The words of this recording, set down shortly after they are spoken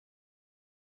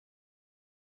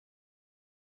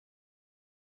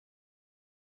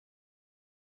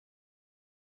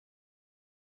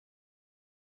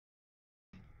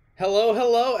Hello,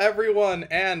 hello, everyone,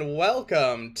 and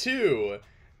welcome to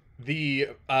the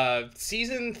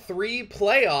Season 3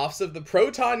 playoffs of the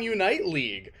Proton Unite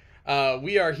League.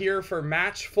 We are here for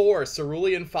Match 4,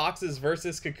 Cerulean Foxes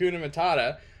versus Kakuna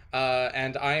Matata,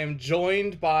 and I am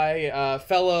joined by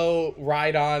fellow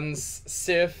Rhydons,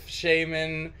 Sif,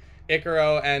 Shaman,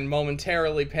 Icaro, and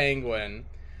momentarily Penguin.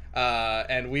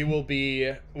 And we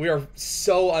are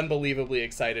so unbelievably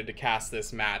excited to cast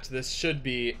this match. This should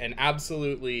be an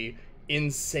absolutely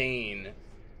insane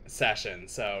session.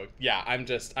 So yeah,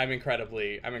 I'm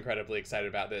incredibly excited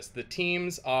about this. The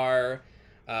teams are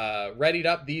readied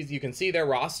up. These, you can see their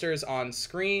rosters on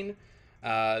screen.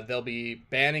 They'll be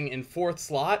banning in 4th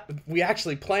slot. We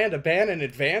actually plan to ban in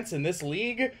advance in this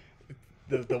league.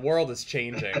 The world is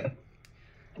changing.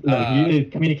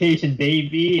 Communication,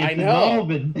 baby. It's I know.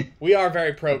 evolving. We are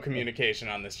very pro communication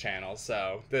on this channel,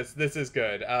 so this is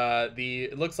good.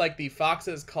 It looks like the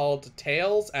Foxes called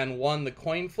tails and won the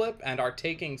coin flip and are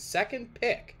taking 2nd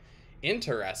pick.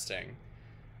 Interesting.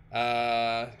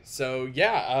 So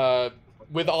yeah,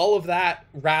 with all of that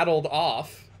rattled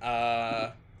off,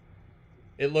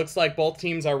 it looks like both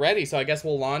teams are ready. So I guess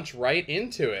we'll launch right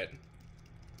into it.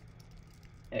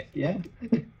 Heck yeah.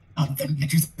 I'm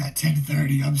just at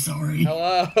 10:30. I'm sorry.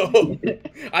 Hello.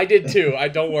 I did too.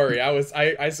 Don't worry. I was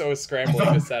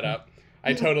scrambling to set up.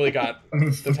 I totally got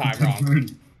the time wrong.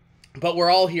 But we're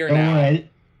all here now. Right.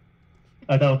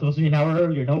 I thought it was supposed to be an hour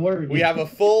earlier. No worries. We have a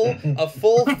full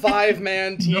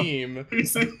 5-man team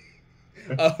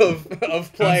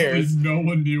of players. No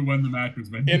one knew when the match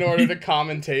was made. In order to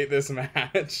commentate this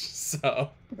match. So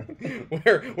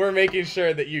we're making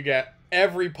sure that you get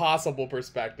every possible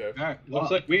perspective. All right,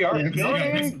 looks like we are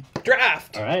going.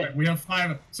 Draft. All right, we have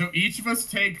 5. So each of us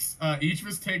takes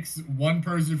one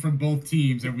person from both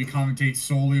teams, and we commentate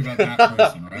solely about that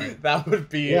person, right? That would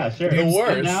be sure. the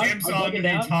worst. Sam's on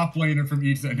a top laner from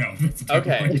each side. No, that's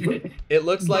okay. It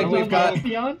looks like we've got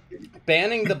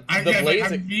banning the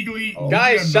Blaziken.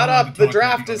 Guys, shut up! The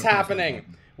draft is happening.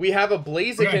 We have a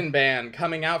Blaziken ban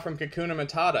coming out from Kakuna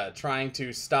Matata, trying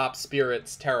to stop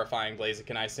Spirit's terrifying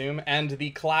Blaziken, I assume, and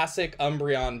the classic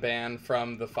Umbreon ban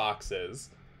from the Foxes.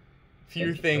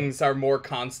 Few things are more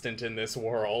constant in this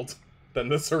world than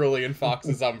the Cerulean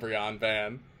Foxes Umbreon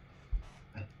ban.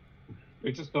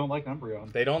 They just don't like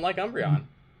Umbreon. They don't like Umbreon.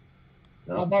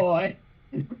 Oh boy.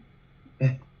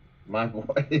 My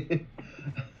boy.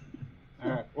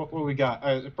 Alright, what we got?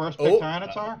 First pick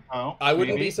Tyranitar? Oh, I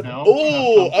wouldn't be surprised. No,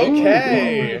 oh,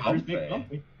 okay.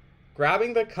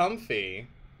 Grabbing the Comfy.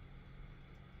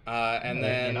 And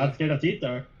then... You're not scared of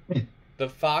Titar. The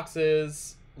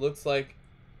Foxes looks like...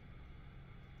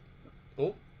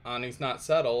 Oh, Ani's not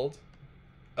settled.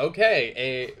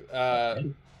 Okay,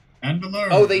 Chandelure.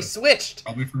 Oh, they switched!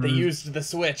 They used the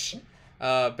switch.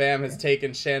 Bam has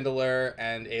taken Chandelure,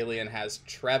 and Alien has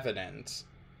Trevenant.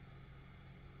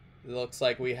 It looks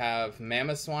like we have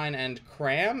Mamoswine and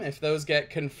Cram, if those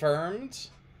get confirmed.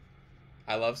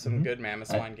 I love some good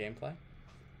Mamoswine gameplay.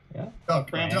 Yeah. Duck.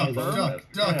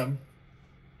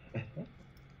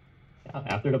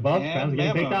 After the buff, Cram's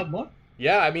getting picked up more.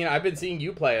 Yeah, I mean, I've been seeing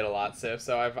you play it a lot, Sif,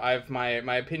 so my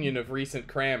opinion of recent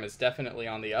Cram is definitely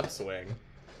on the upswing.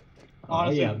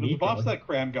 Honestly, the buffs that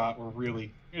Cram got were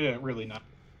really nice.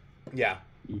 Yeah,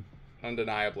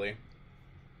 undeniably.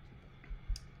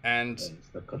 And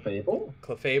the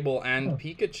Clefable and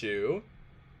Pikachu.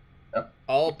 Yep.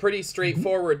 All pretty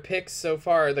straightforward picks so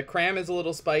far. The Cram is a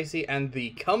little spicy, and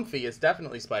the Comfy is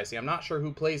definitely spicy. I'm not sure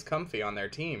who plays Comfy on their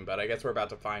team, but I guess we're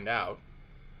about to find out.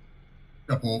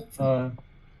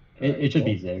 It should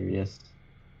be Zarius.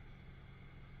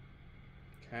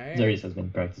 Okay. Zarius has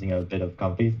been practicing a bit of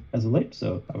Comfy as of late,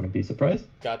 so I wouldn't be surprised.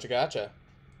 Gotcha.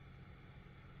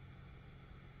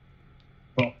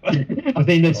 Well, I'm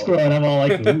saying this Squirrel, and I'm all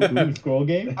like, ooh, Squirrel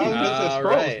game? I was going to say,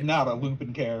 Squirrel is not a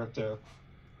Lupin character.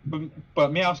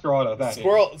 But Meowscarada, that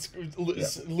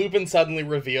is. Lupin suddenly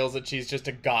reveals that she's just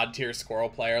a god-tier Squirrel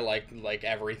player like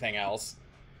everything else.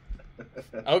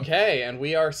 Okay, and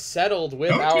we are settled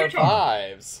with our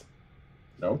 5s.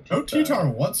 No T-Tar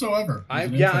whatsoever.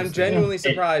 I'm genuinely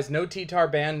surprised. No T-Tar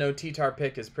ban, no T-Tar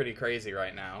pick is pretty crazy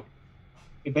right now.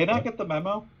 Did they not get the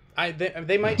memo?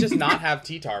 They might just not have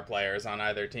T-Tar players on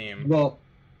either team. Well,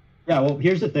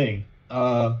 here's the thing.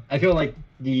 I feel like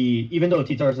even though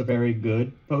T-Tar is a very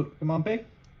good Pokemon pick,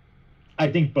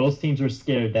 I think both teams were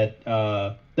scared that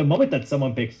the moment that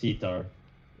someone picks T-Tar,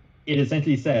 it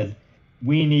essentially says,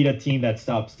 we need a team that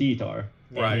stops T-Tar.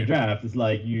 Right. In the draft, it's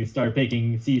like you start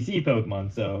picking CC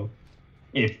Pokemon, so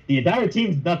if the entire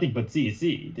team's nothing but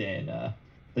CC, then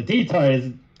the T-Tar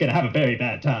is gonna have a very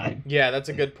bad time. Yeah, that's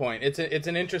a good point. It's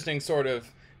an interesting sort of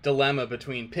dilemma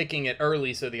between picking it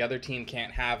early so the other team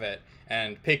can't have it,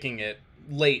 and picking it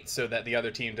late so that the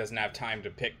other team doesn't have time to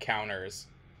pick counters.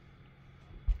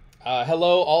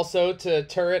 Hello also to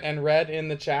Turret and Red in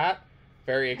the chat.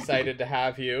 Very excited to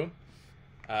have you.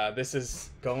 This is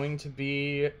going to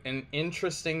be an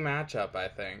interesting matchup, I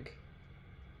think.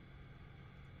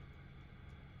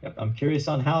 Yep, I'm curious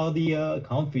on how the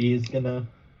Comfy is gonna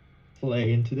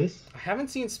play into this. I haven't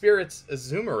seen Spirit's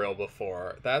Azumarill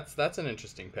before. That's an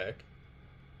interesting pick.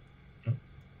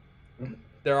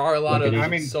 There are a lot of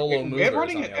solo movers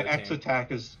running on the other X team.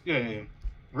 attack is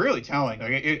really telling.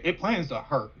 Like it plans to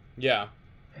hurt. Yeah.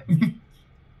 I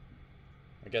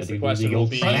guess the question will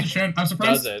be, I'm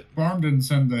surprised Barm didn't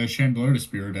send the Chandelure to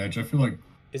Spirit Edge. I feel like...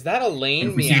 Is that a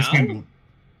lane meow?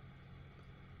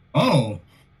 Oh!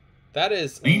 That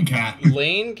is Lane Cat.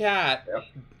 Lane Cat. Yep.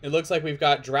 It looks like we've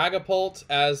got Dragapult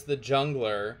as the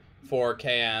jungler for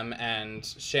KM and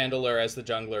Chandelure as the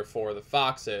jungler for the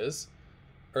Foxes.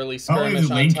 Early skirmish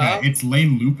on Lane top. Cat. It's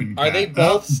Lane Lupin Cat. Are they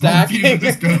both stacking?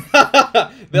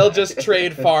 They'll just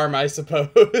trade farm, I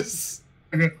suppose.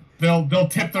 They'll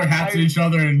tip their hats at each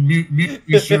other and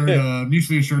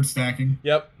mutually assured stacking.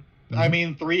 Yep. I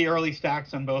mean, 3 early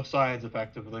stacks on both sides,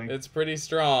 effectively. It's pretty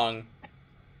strong.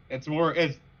 It's more.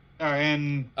 It's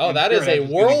and. Oh, that is a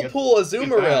Whirlpool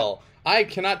Azumarill. I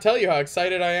cannot tell you how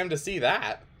excited I am to see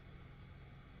that.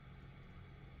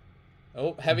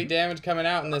 Oh, heavy damage coming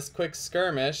out in this quick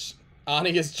skirmish.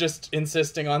 Ani is just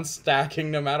insisting on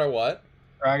stacking no matter what.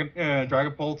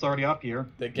 Dragapult's already up here.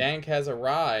 The gank has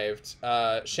arrived.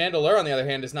 Chandelure, on the other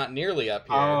hand, is not nearly up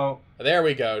here. Oh. There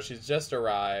we go. She's just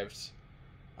arrived.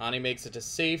 Ani makes it to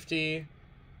safety.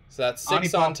 So that's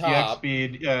 6 on top.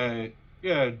 Speed.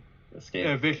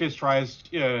 Vicious tries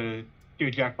to do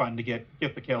a jack button to get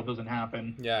the kill. Doesn't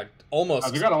happen. Yeah,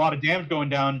 almost. We got a lot of damage going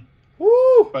down.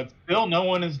 Woo! But still, no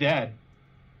one is dead.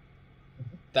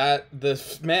 The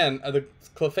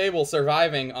Clefable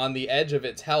surviving on the edge of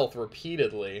its health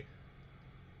repeatedly.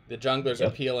 The junglers are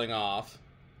peeling off.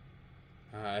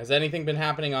 Has anything been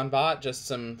happening on bot? Just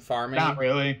some farming? Not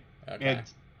really. Okay.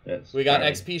 We got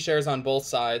XP shares on both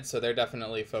sides, so they're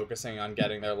definitely focusing on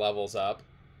getting their levels up.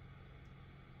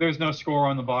 There's no score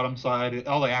on the bottom side.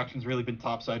 All the action's really been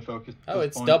top side focused. Oh,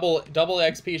 it's double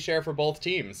XP share for both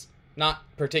teams. Not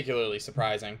particularly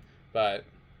surprising, but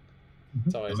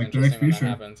it's always interesting when that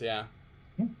happens. Yeah.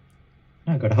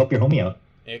 I gotta help your homie out.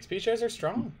 XP shares are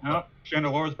strong. Oh,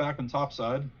 Chandelure's back on top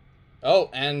side. Oh,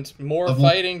 and more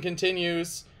fighting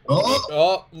continues.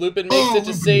 Oh, Lupin makes it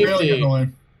to safety.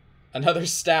 Another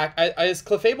stack. Is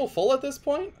Clefable full at this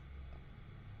point?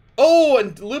 Oh,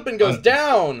 and Lupin goes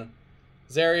down.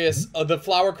 Zarius, the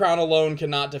Flower Crown alone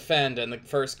cannot defend, and the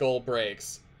first goal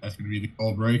breaks. That's going to be the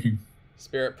goal breaking.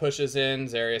 Spirit pushes in.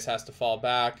 Zarius has to fall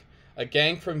back. A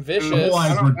gank from Vicious.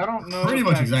 I don't know. Pretty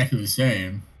much exactly the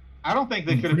same. I don't think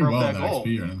they could have broke that goal.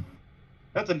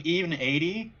 That's an even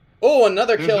 80. Oh,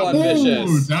 another kill on Vicious.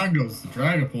 Ooh, down goes the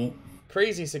Dragapult.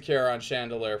 Crazy secure on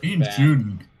Chandelure.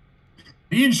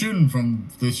 Being shooting from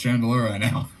this Chandelure right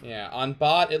now. Yeah, on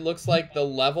bot, it looks like the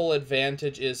level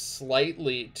advantage is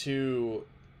slightly to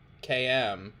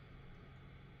KM.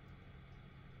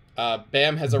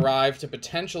 Bam has arrived to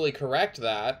potentially correct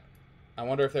that. I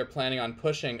wonder if they're planning on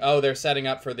pushing. Oh, they're setting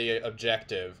up for the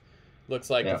objective. Looks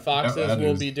like the Foxes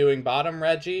will be doing bottom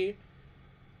Reggie.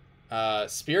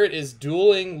 Spirit is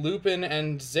dueling Lupin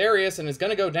and Zarius and is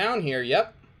going to go down here.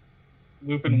 Yep.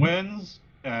 Lupin wins.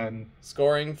 And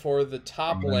scoring for the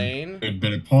top lane. Good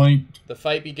bit of point. The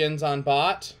fight begins on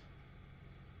bot.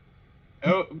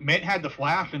 Oh, Mint had the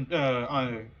flash on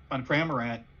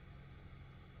Cramorant.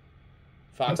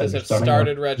 Foxes have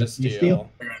started Registeel.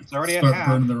 It's already at half.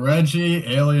 Burning the Reggie.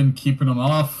 Alien keeping him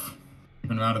off.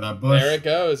 Keeping him out of that bush. There it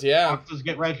goes, yeah. Foxes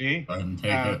get Reggie.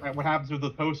 What happens with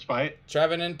the post fight?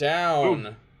 Trevenant down.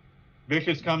 Ooh.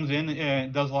 Vicious comes in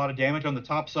and does a lot of damage on the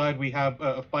top side. We have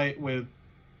a fight with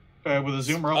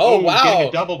Azumarill. Oh, wow.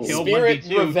 A double kill, Spirit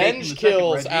 1v2, revenge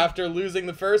kills after losing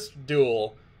the first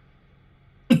duel.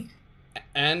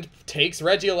 And takes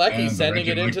Regieleki, sending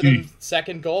it into the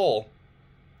second goal.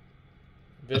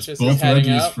 Vicious is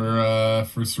heading up.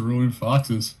 For Cerulean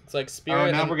Foxes. It's like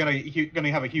Spirit. Now we're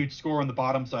gonna have a huge score on the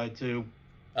bottom side too.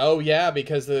 Oh yeah,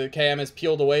 because the KM is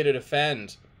peeled away to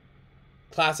defend.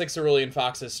 Classic Cerulean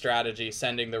Foxes strategy,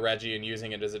 sending the Reggie and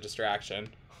using it as a distraction.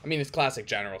 I mean, it's classic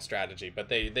general strategy, but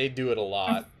they do it a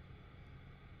lot.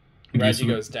 Reggie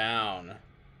goes down,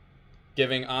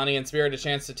 giving Ani and Spirit a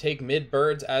chance to take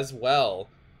mid-birds as well.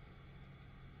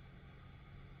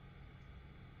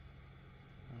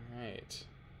 Alright.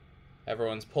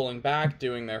 Everyone's pulling back,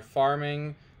 doing their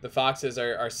farming. The Foxes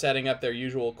are setting up their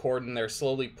usual cordon. They're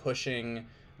slowly pushing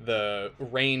the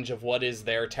range of what is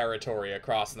their territory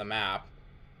across the map.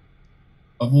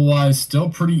 Otherwise, still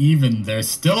pretty even. There's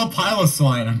still a pile of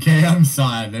slide on KM's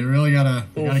side. They really gotta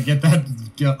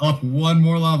get up one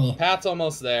more level. Pat's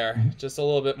almost there. Just a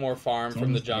little bit more farm It's from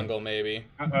the almost jungle, maybe.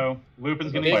 Uh-oh.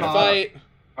 Lupin's gonna Big get fight.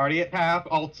 Already at half.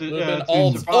 Lupin to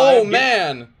ults. survive. Oh,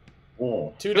 man!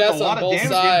 Oh. Two Took a deaths lot on of both damage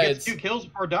and sides. gets 2 kills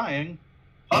before dying.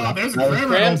 Oh, there's a That was- Cram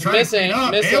Cram's trying to missing, clean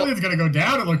up. missile. Alien's gonna go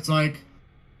down, it looks like.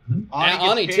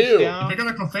 Ani gets too. chased down. They're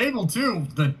gonna go Fable too.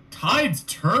 The tide's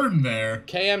turned there.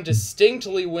 KM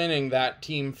distinctly winning that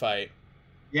team fight.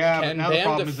 Yeah, Can but now the Bam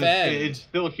problem defend? is it's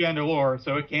still a Chandelure,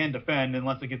 so it can defend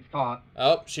unless it gets caught.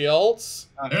 Oh, she ults.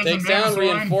 There's Takes the down Mammoth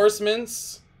line.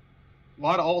 reinforcements. A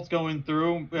lot of ults going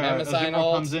through. Mammothine Azumo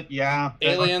ult. comes in. Yeah.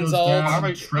 Aliens goes ult.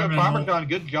 down. Tremor ult. Parmesan,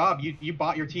 good job. You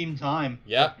bought your team time.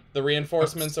 Yep, the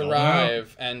reinforcements Still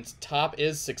arrive, and top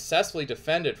is successfully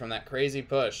defended from that crazy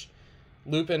push.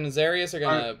 Lupin and Zarius are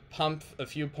going to pump a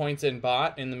few points in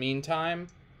bot in the meantime.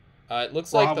 It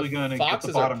looks like Probably the gonna get the Foxes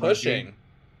are bottom pushing. Reggie.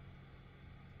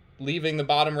 Leaving the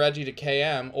bottom Reggie to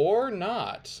KM, or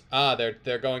not. Ah, they're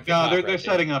going for No, top they're Reggie.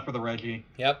 setting up for the Reggie.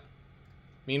 Yep.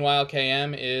 Meanwhile,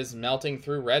 KM is melting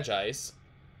through Reg Ice.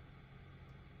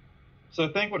 So I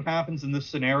think what happens in this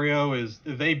scenario is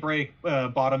they break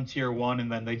bottom tier 1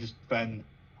 and then they just then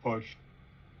push.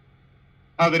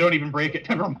 Oh, they don't even break it.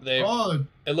 Never mind. Oh,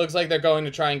 It looks like they're going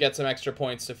to try and get some extra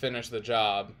points to finish the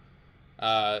job.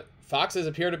 Foxes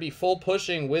appear to be full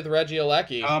pushing with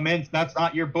Regieleki. Man, that's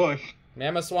not your bush.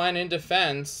 Mamoswine in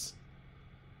defense.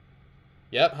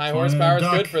 Yep, high Swine horsepower is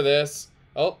and good duck. for this.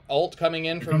 Oh, ult coming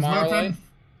in here from comes Marley. Lupin.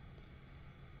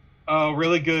 Oh,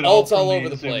 really good. Ults ult all from over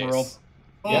the Zoom place. world.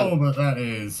 Oh, but that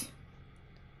is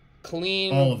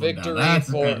Clean all of them down. victory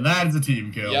for... That is a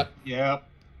team kill. Yep, Yep.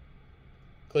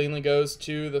 cleanly goes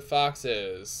to the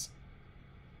Foxes.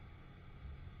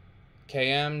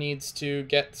 KM needs to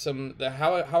get some...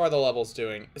 How are the levels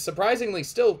doing? Surprisingly,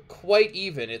 still quite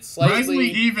even. It's Surprisingly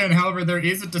slightly... even, however, there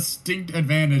is a distinct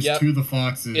advantage Yep. to the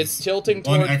Foxes. It's tilting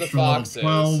One towards the extra level Foxes.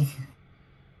 12.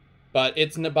 But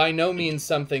it's by no means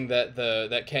something that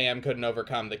that KM couldn't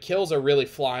overcome. The kills are really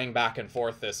flying back and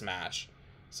forth this match.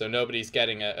 So nobody's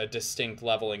getting a distinct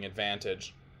leveling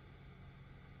advantage.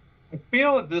 I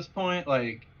feel at this point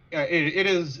like it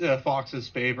is Fox's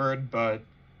favored, but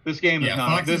this game is Yeah,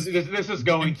 not. Fox's- This is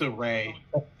going to Ray.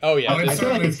 Oh yeah, Oh, it's this- feel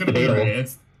like certainly it's gonna be debatable. right.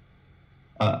 It's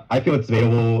I feel it's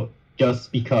debatable just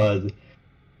because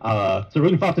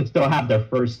Cerulean Foxes still have their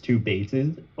first 2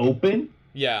 bases open.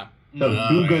 yeah. So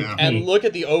two good yeah. And teams. look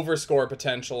at the overscore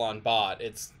potential on bot.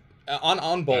 It's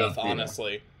on both, Yeah.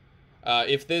 honestly.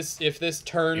 If this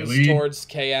turns Elite. towards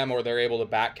KM or they're able to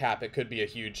back cap, it could be a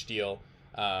huge deal.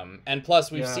 And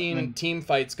plus, we've Yeah, seen and- team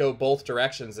fights go both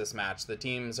directions this match. The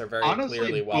teams are very Honestly,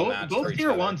 clearly well both, matched. for both each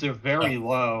tier other. 1s are very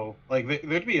low. Like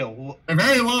there'd be a. They're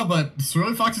very low, but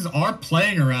Cerulean Foxes are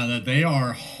playing around that. They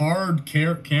are hard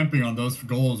camping on those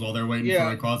goals while they're waiting Yeah.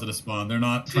 for Rayquaza to spawn. They're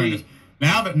not See- trying to.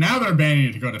 Now they're banning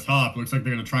it to go to top. Looks like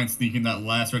they're gonna try and sneak in that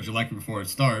last Regieleki before it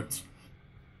starts.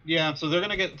 Yeah, so they're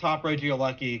gonna get top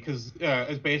Regieleki because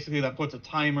it's basically that puts a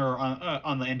timer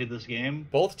on the end of this game.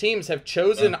 Both teams have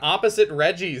chosen opposite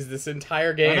Reggies this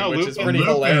entire game, know, which is Lupin- pretty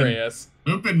Lupin. hilarious.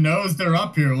 Lupin knows they're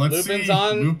up here. Let's Lupin's see.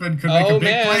 on. Lupin could make Oh, a big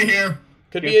man. play here.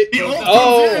 Could be. He ult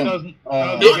Oh! comes in. Doesn't-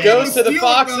 Oh, It goes to the Steal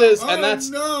Foxes, them. and Oh, that's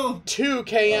no. 2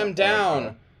 KM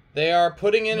down. They are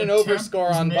putting in an The temp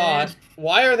overscore is on made. bot.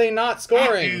 Why are they not That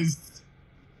scoring? is-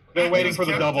 They're that waiting is for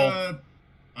the kept, double. they're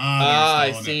I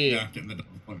stalling it. see. Yeah, getting the double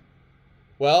point.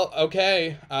 Well,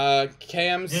 okay.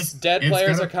 KM's It's- dead it's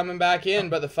players gonna- are coming back in,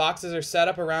 but the Foxes are set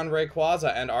up around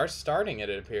Rayquaza and are starting it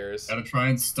appears. Gotta try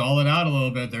and stall it out a little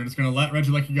bit. They're just gonna let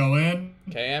Regieleki go in.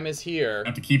 KM is here.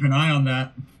 Have to keep an eye on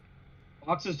that.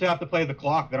 Foxes have to play the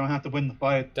clock. They don't have to win the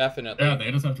fight. Definitely. Yeah, they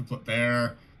just have to put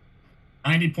there.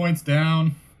 90 points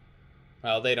down.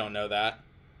 Well, they don't know that.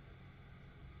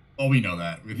 Oh, we know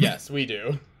that. Yes, we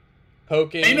do.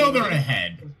 Poking. They know they're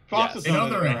ahead. Foxes They know know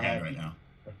they're that ahead right now.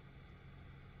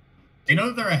 They know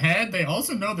that they're ahead. They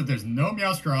also know that there's no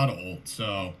Meowscarada ult,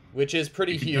 so Which is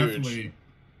pretty they can huge. definitely.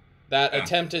 That Yeah.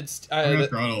 attempted...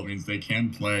 Meowscarada ult means they can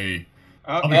play.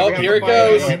 Oh, we have here to it fight.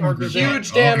 goes. Yeah, we're good.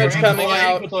 Huge Oh, damage okay. coming Flying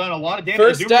out. puts on a lot of damage.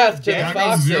 First Zoomer death to the dead. There goes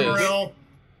Foxes. Zoomer.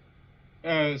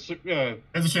 There's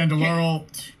There's a Chandelure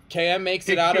ult. KM makes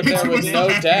it out of there with no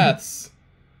deaths.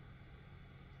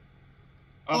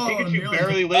 Oh, Pikachu nearly.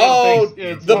 barely lives. Oh,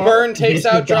 thanks- the burn takes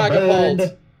out Got burned.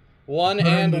 Dragapult. 1 Burned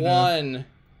and to death. 1.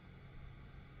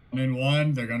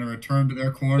 1-1. They're gonna return to their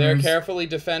They're corners. carefully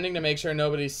defending to make sure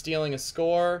nobody's stealing a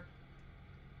score.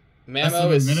 Less Mamo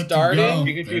than a is minute to starting. go.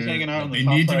 Pikachu's hanging out on the They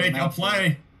top need to side of make the a map.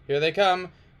 play. Here they come.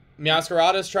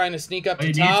 Meowscarada's trying to sneak up to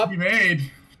It top. needs to be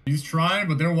made. He's trying,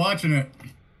 but they're watching it.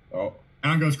 Oh.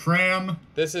 Down goes Cram.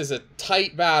 This is a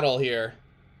tight battle here.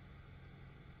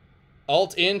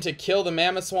 Ult in to kill the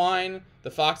Mamoswine. The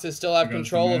Foxes still have Here goes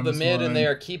control the of the mid, and Mamoswine. they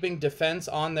are keeping defense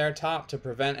on their top to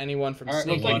prevent anyone from All right,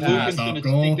 looks sneaking like Watch past. Lucan's top gonna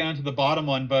goal. sneak down to the bottom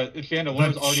one, but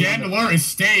Chandeler's But already on Chandelure is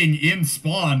staying in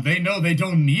spawn. They know they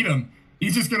don't need him.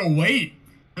 He's just gonna wait.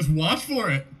 Just watch for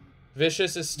it.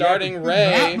 Vicious is starting That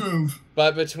Ray, move.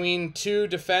 but between a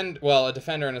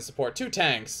defender and a support, 2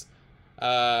 tanks,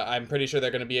 I'm pretty sure they're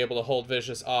going to be able to hold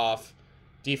Vicious off.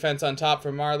 Defense on top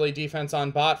from Marley, defense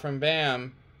on bot from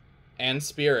Bam, and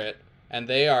Spirit. And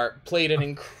they are played an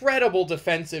incredible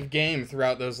defensive game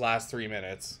throughout those last 3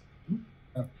 minutes.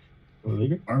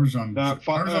 Parmesan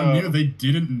knew they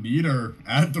didn't need her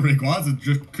at the Rayquaza,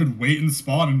 just could wait and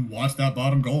spawn and watch that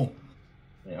bottom goal.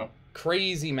 Yeah.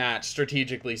 Crazy match,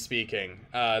 strategically speaking.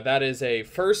 That is a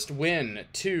first win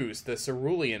to the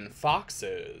Cerulean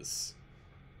Foxes.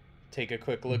 Take a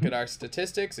quick look at our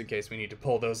statistics in case we need to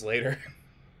pull those later.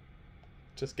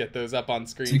 Just get those up on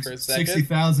screen for a second.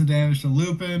 60,000 damage to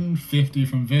Lupin, 50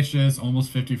 from Vicious, almost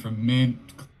 50 from Mint.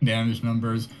 Damage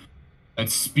numbers. That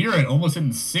Spirit almost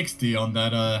hitting 60 on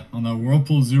that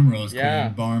Whirlpool Zoom Rose Yeah.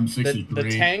 clean. Barm 63.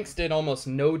 The tanks did almost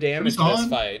no damage to Who's this on?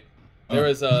 fight. There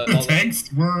was The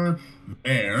tanks were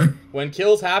there. when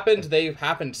kills happened, they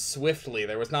happened swiftly.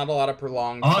 There was not a lot of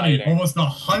prolonged Ani, fighting. almost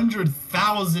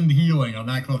 100,000 healing on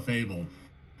that Clefable.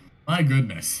 My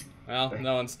goodness. Well,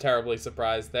 no one's terribly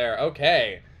surprised there.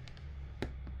 Okay.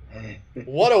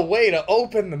 What a way to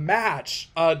open the match.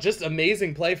 Just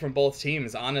amazing play from both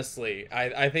teams, honestly.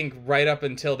 I think right up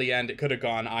until the end, it could have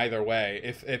gone either way.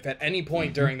 If at any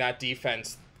point during that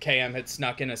defense, KM had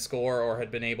snuck in a score or had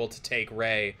been able to take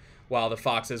Ray while the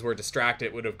Foxes were distracted,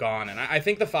 it would have gone. And I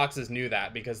think the Foxes knew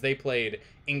that because they played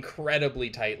incredibly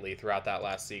tightly throughout that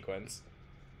last sequence.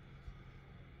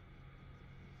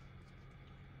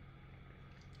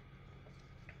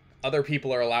 Other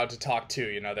people are allowed to talk too.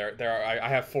 You know, I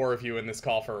have 4 of you in this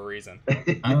call for a reason.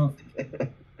 I'm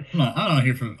not I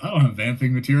don't have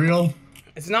vamping material.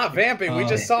 It's not vamping. We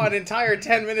just saw an entire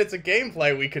 10 minutes of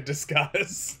gameplay we could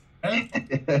discuss. That's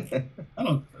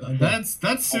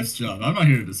Sif's job. I'm not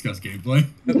here to discuss gameplay.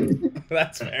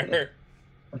 That's fair.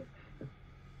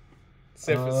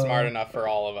 Sif is smart enough for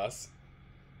all of us.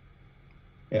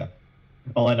 Yeah.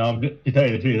 All I know, to tell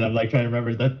you the truth, I'm like trying to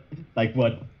remember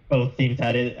what both teams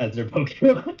had it as their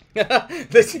Pokemon.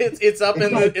 It's up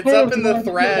in the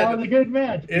thread. That was a good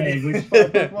match. Which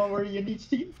Pokemon were you in each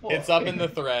team for? It's up in the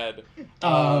thread.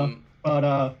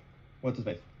 But what's his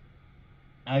face?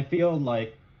 I feel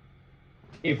like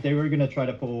if they were gonna try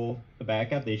to pull the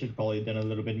backup, they should probably have done a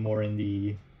little bit more in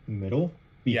the middle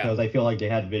because I feel like they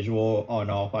had visual on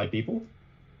all 5 people.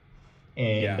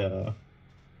 And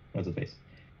what's his face?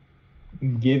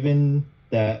 Given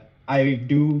that, I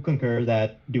do concur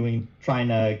that trying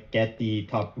to get the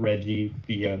top Reggie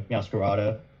via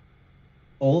Meowscarada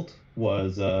ult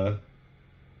was a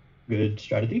good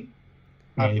strategy.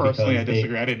 I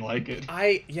disagree. I didn't like it.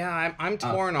 I'm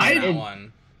torn on that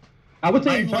one. I would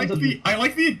say I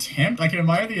like the attempt. I can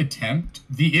admire the attempt.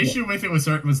 The issue with it was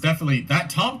definitely that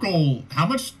top goal. How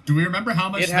much do we remember? How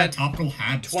much that top goal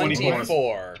had?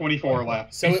 24. 24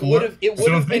 left. So it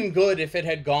would have been good if it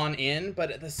had gone in, but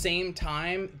at the same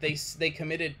time, they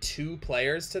committed 2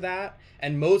 players to that,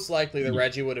 and most likely the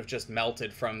Reggie would have just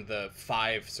melted from the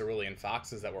 5 Cerulean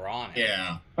Foxes that were on it.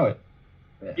 Yeah. Oh.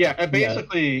 Yeah.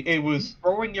 Basically, it was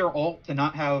throwing your ult to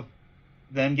not have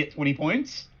them get 20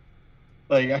 points.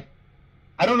 Like.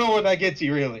 I don't know where that gets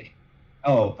you, really.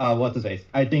 Oh, what's his face?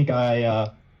 I think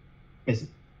I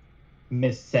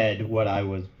missaid what I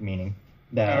was meaning.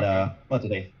 That, what's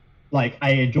his face? Like,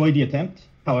 I enjoyed the attempt.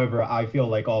 However, I feel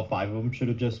like all 5 of them should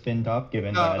have just been top,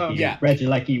 given that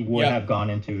Regieleki would have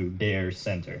gone into their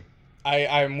center.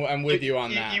 I'm with you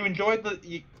on that. You enjoyed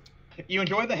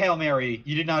the Hail Mary.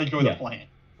 You did not enjoy the plan.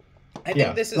 I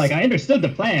think this is... Like, I understood the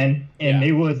plan, and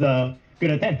it was good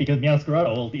attempt because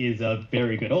Meowscarada ult is a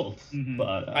very good ult. Mm-hmm.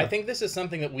 But I think this is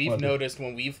something that we've noticed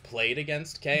when we've played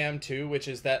against KM too, which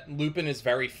is that Lupin is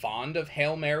very fond of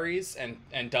Hail Marys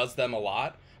and does them a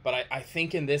lot. But I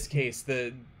think in this case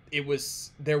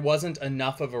there wasn't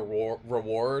enough of a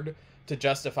reward to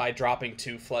justify dropping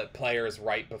 2 players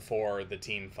right before the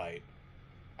team fight.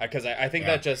 Because I think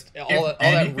that just all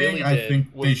that really did I think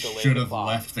was they delay should the have clock.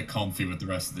 left the comfy with the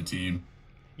rest of the team.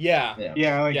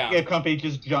 If Company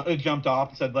just jumped off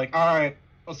and said, like, all right,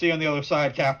 I'll see you on the other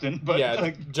side, Captain.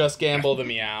 But just gamble the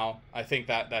Meow. I think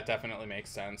that definitely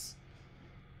makes sense.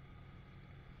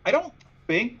 I don't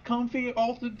think Comfy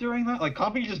ulted during that. Like,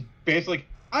 Comfy just basically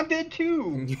I'm dead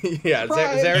too. Yeah,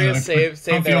 Surprise! Zarius saved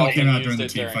Comfy their ult ult came and out during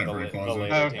used the it team during fight the where it later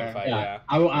wasn't. team Okay. fight, Yeah,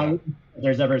 yeah. if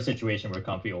there's ever a situation where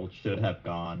Comfy ult should have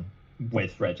gone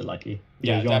with Regieleki.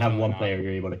 Yeah, Because you only have definitely one not. player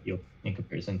you're able to heal in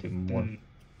comparison to more. Mm.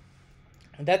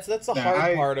 That's the Yeah,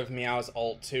 hard part of Meow's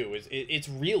ult too. Is it's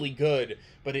really good,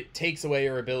 but it takes away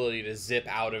your ability to zip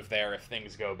out of there if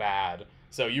things go bad.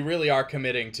 So you really are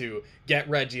committing to get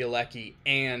Regieleki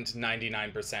and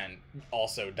 99%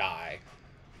 also die.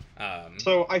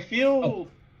 So I feel.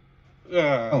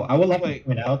 I would like to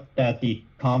point out that the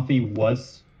Comfy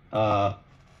was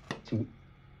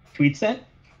tweet sent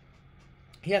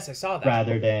Yes, I saw that.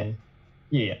 rather than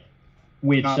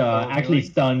which Not actually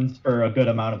healing? stuns for a good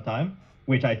amount of time,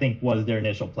 which I think was their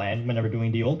initial plan whenever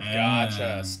doing the ult.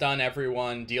 Gotcha. Stun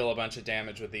everyone, deal a bunch of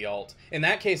damage with the ult. In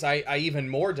that case, I even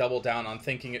more double down on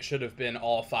thinking it should have been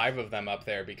all 5 of them up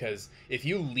there, because if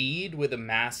you lead with a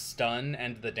mass stun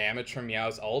and the damage from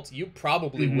Meow's ult, you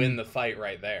probably win the fight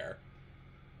right there.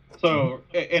 So,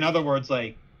 in other words,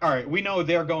 like, all right, we know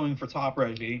they're going for top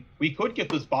Reggie. We could get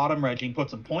this bottom Reggie and put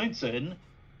some points in,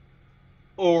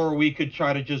 or we could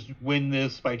try to just win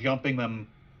this by jumping them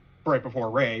right before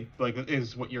raid, like,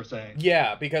 is what you're saying.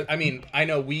 Yeah, because, I mean, I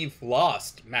know we've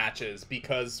lost matches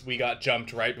because we got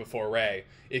jumped right before Ray.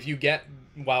 If you get,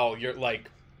 while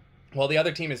the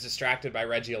other team is distracted by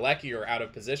Regieleki or out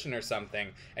of position or something,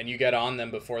 and you get on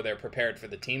them before they're prepared for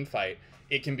the team fight,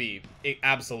 it can be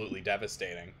absolutely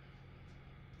devastating.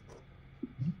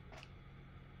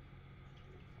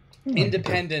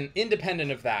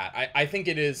 Independent of that, I think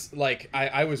it is, like,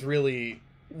 I was really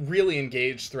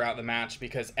engaged throughout the match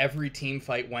because every team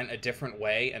fight went a different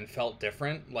way and felt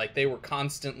different. Like, they were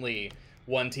constantly,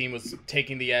 one team was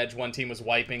taking the edge, one team was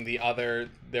wiping the other.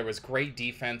 There was great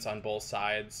defense on both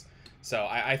sides. So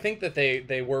I think that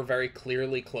they were very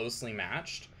clearly closely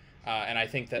matched. And I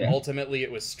think that ultimately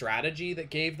it was strategy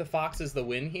that gave the Foxes the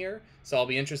win here. So I'll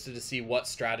be interested to see what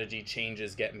strategy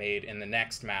changes get made in the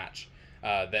next match.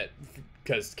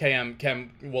 Because KM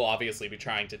will obviously be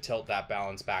trying to tilt that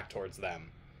balance back towards them.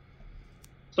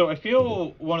 So I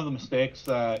feel one of the mistakes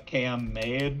that KM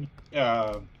made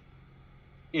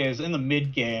is in the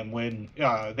mid game when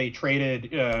they traded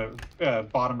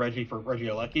bottom Reggie for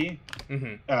Regieleki.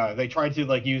 They tried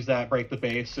to use that, break the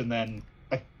base, and then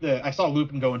I saw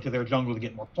Lupin go into their jungle to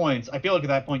get more points. I feel like at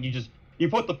that point you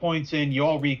put the points in, you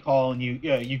all recall, and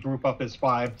you group up as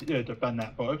 5 to defend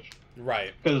that push.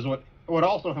 Right. Because what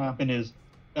also happened is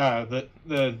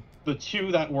the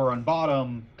 2 that were on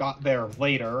bottom got there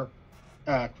later.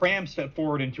 Cram stepped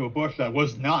forward into a bush that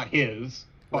was not his.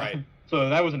 Right. So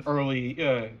that was an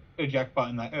early eject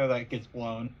button that gets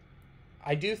blown.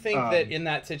 I do think that in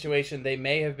that situation, they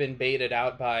may have been baited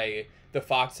out by the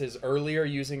Foxes earlier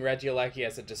using Regieleki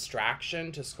as a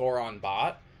distraction to score on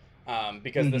bot.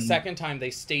 Because the second time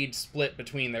they stayed split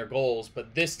between their goals,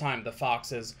 but this time the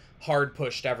Foxes hard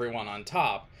pushed everyone on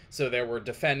top. So there were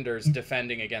defenders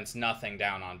defending against nothing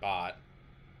down on bot.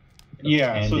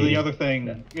 Yeah, so the other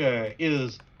thing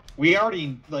is we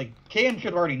already, KM should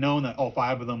have already known that all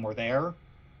 5 of them were there.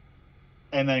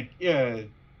 And then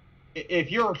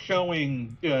if you're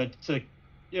showing to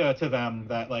them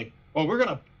that, well, we're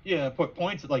going to put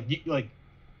points,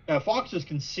 Foxes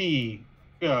can see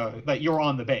that you're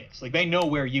on the base. They know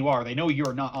where you are. They know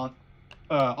you're not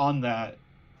on that,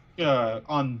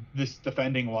 on this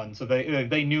defending one. So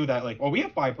they knew that, well, we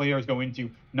have 5 players going to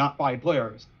not 5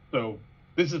 players. So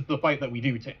this is the fight that we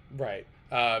do take. Right.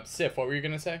 Sif, what were you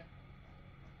going to say?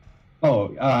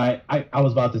 Oh, I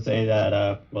was about to say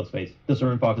that, the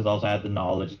Cerulean Foxes also had the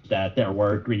knowledge that there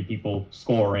were 3 people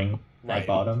scoring at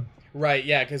bottom. Right,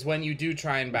 yeah, because when you do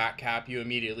try and backcap, you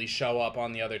immediately show up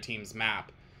on the other team's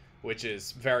map, which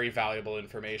is very valuable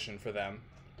information for them.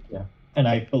 Yeah, and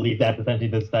I believe that's essentially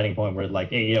the starting point where,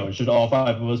 hey, should all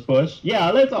 5 of us push?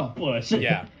 Yeah, let's all push.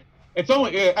 Yeah. It's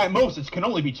only, at most, it can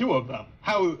only be 2 of them.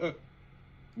 How...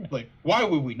 why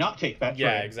would we not take that trade?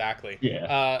 Yeah, exactly.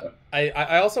 Yeah.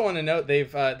 I also want to note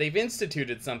they've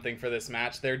instituted something for this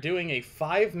match. They're doing a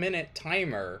 5-minute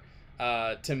timer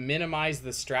to minimize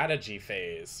the strategy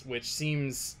phase, which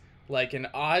seems like an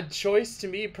odd choice to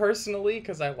me personally,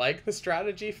 because I like the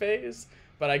strategy phase,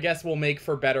 but I guess we'll make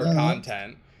for better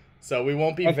content. So we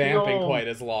won't be vamping quite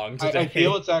as long today. I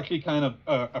feel it's actually kind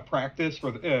of a practice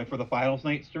for the finals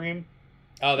night stream.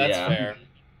 Oh, that's fair.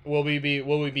 Will we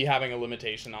be having a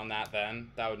limitation on that then?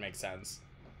 That would make sense.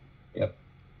 Yep.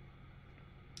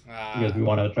 Because we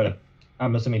want to try to.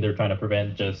 I'm assuming they're trying to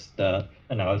prevent just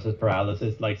analysis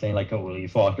paralysis, saying oh, we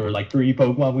fought or 3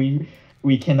 Pokemon.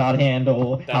 we cannot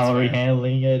handle. That's How are we fair.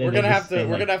 handling it? We're gonna have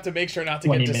to make sure not to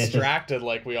get 20 minutes. distracted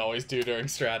like we always do during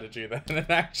strategy, then, and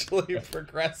actually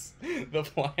progress the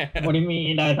plan. What do you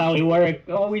mean? That's how we work.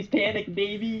 Always panic,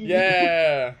 baby.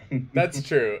 Yeah, that's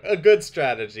true. A good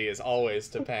strategy is always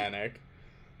to panic.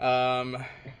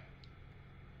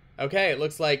 Okay, it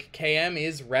looks like KM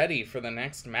is ready for the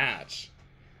next match.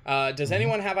 Does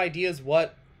anyone have ideas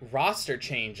what roster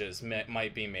changes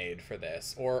might be made for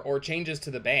this, or changes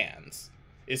to the bans?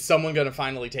 Is someone going to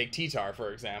finally take T-Tar,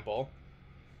 for example?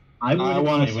 I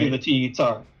want to see the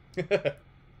T-Tar.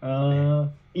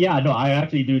 Yeah, no, I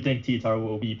actually do think T-Tar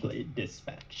will be played this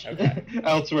match. Okay.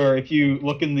 Elsewhere, if you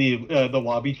look in the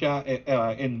lobby chat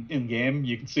in game,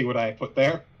 you can see what I put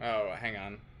there. Oh, hang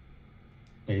on.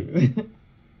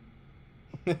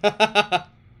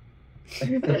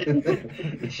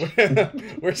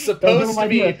 We're supposed to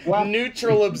be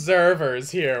neutral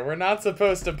observers here. We're not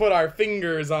supposed to put our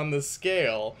fingers on the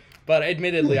scale. But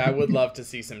admittedly, I would love to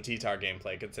see some T-Tar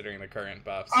gameplay, considering the current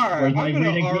buffs. Alright, I'm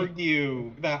going to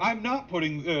argue that I'm not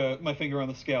putting my finger on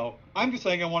the scale. I'm just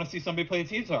saying I want to see somebody play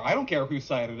T-Tar. I don't care whose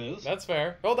side it is. That's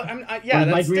fair. Well, yeah,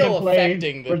 that's still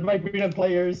affecting the... Where's my Greenham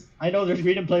players? I know there's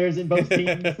Greenham players in both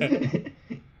teams.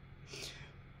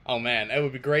 Oh man, it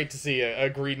would be great to see a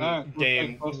green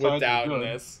game without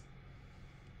this.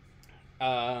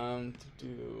 And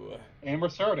we're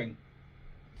starting.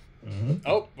 Mm-hmm.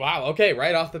 Oh wow! Okay,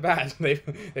 right off the bat, they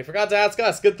forgot to ask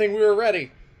us. Good thing we were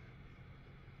ready.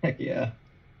 Heck yeah!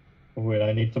 Wait,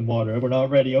 I need some water. We're not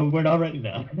ready. Oh, we're not ready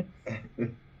now.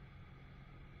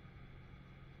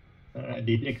 Do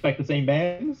you expect the same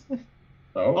bans?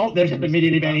 Oh, they're just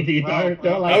immediately banning T-Tar.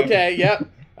 Okay, yep.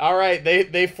 All right,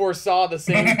 they foresaw the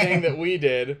same thing that we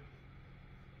did.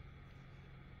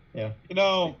 Yeah. You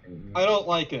know, I don't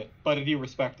like it, but I do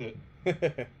respect it.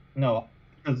 No,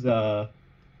 because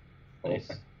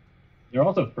you're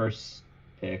also first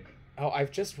pick. Oh,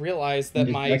 I've just realized that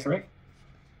Is that correct?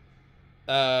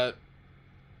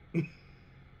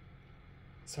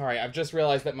 Sorry, I've just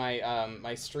realized that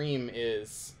my stream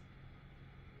is...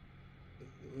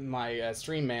 My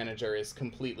stream manager is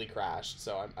completely crashed,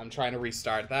 so I'm trying to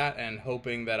restart that and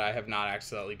hoping that I have not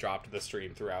accidentally dropped the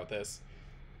stream throughout this.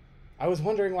 I was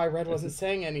wondering why Red wasn't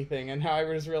saying anything, and now I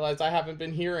just realized I haven't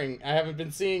been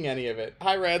seeing any of it.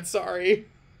 Hi, Red, sorry.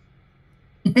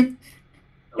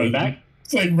 Back?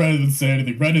 Saying Red didn't say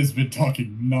anything. Red has been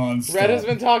talking nonstop. Red has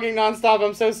been talking nonstop.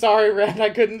 I'm so sorry, Red. I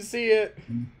couldn't see it.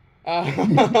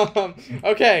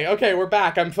 Okay, we're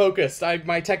back. I'm focused.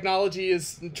 My technology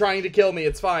is trying to kill me.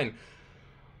 It's fine.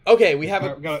 Okay, we have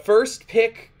a first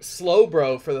pick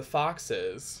Slowbro for the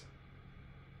Foxes.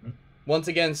 Once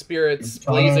again, Spirit's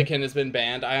Blaziken has been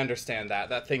banned. I understand that.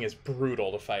 That thing is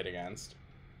brutal to fight against.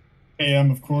 AM,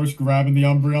 of course, grabbing the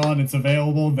Umbreon. It's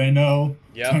available. They know.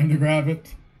 Yep. Time to grab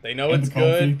it. They know it's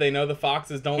good. They know the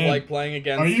Foxes don't like playing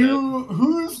against it.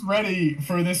 Who's ready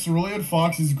for this Cerulean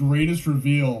Fox's greatest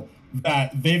reveal?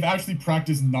 That they've actually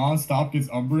practiced non-stop against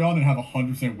Umbreon and have a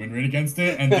 100% win rate against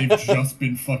it, and they've just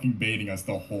been fucking baiting us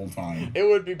the whole time. It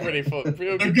would be pretty fun.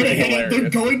 They're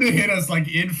going to hit us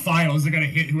like in finals. They're gonna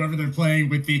hit whoever they're playing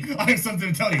with. I have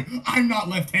something to tell you. I'm not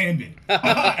left-handed.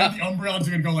 And the Umbreons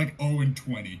are gonna go like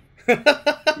 0-20.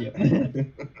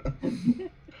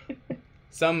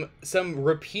 Some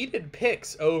repeated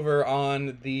picks over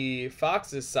on the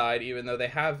Foxes side, even though they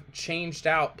have changed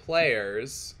out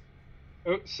players.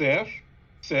 Oh, Sif?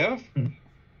 Yeah.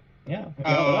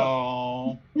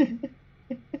 Oh.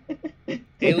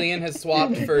 Alien has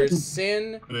swapped for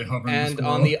Sin, and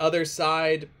on the other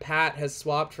side, Pat has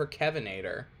swapped for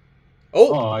Kevinator.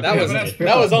 Oh, that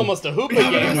was almost a Hoopa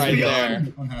game right there.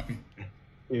 I'm happy.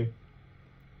 Yeah.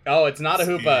 Oh, it's not a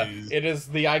Hoopa. It is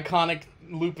the iconic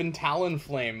Lupin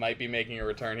Talonflame might be making a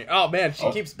return here. Oh man, she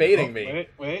keeps baiting me.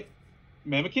 Wait.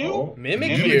 Mimikyu? Oh,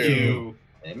 Mimikyu.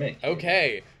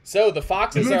 Okay, so the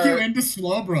Foxes Mimikyu into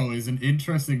Slowbro is an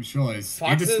interesting choice.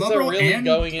 Foxes are really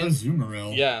going in.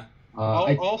 Azumarill. Yeah.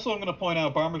 Also, I'm going to point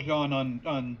out Parmesan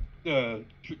on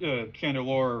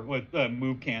Chandelure with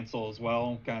move cancel as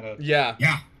well, kind of. Yeah.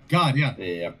 Yeah. God, yeah.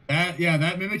 That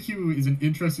Mimikyu is an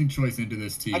interesting choice into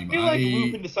this team. I feel like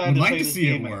Lupin decided to play this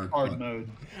game in hard mode.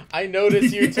 I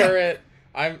notice you, Turret.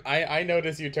 I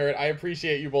notice you, Turret. I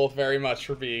appreciate you both very much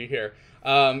for being here.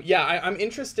 I'm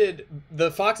interested. The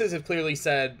Foxes have clearly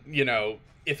said, you know,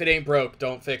 if it ain't broke,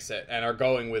 don't fix it, and are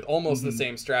going with almost the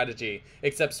same strategy,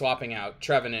 except swapping out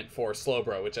Trevenant for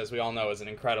Slowbro, which, as we all know, is an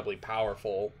incredibly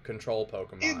powerful control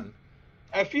Pokemon.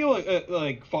 I feel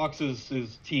like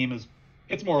Fox's team is.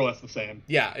 It's more or less the same.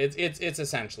 Yeah, it's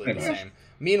essentially the same.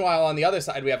 Meanwhile, on the other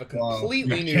side, we have a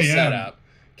completely new setup.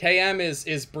 KM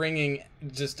is bringing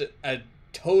just a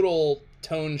total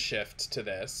tone shift to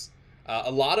this.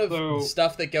 A lot of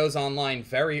stuff that goes online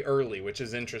very early, which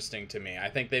is interesting to me. I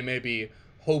think they may be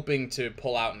hoping to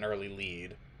pull out an early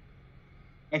lead.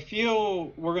 I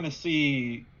feel we're going to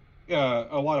see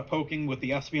a lot of poking with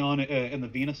the Espeon and the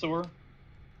Venusaur.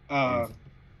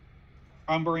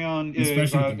 Umbreon is...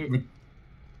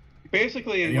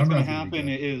 basically, what's going to happen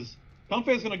is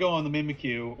Comfey is going to go on the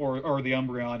Mimikyu or the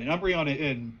Umbreon, and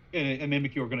Umbreon and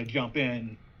Mimikyu are going to jump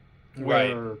in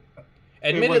where...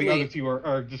 Admittedly, where the other two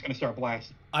are just going to start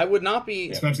blasting. I would not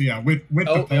be... Especially, with the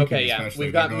Pokemon, okay, yeah.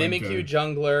 We've got Mimikyu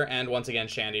Jungler, and once again,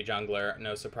 Shandy Jungler.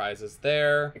 No surprises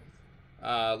there.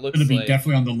 Looks going to be like...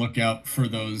 definitely on the lookout for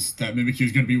those that Mimikyu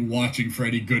is going to be watching for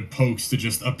any good pokes to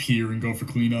just appear and go for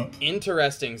cleanup.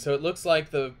 Interesting. So it looks like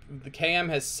the KM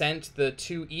has sent the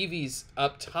 2 Eevees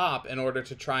up top in order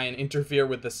to try and interfere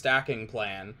with the stacking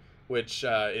plan, which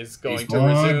is going to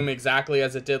resume exactly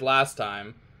as it did last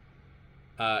time.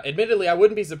 Admittedly, I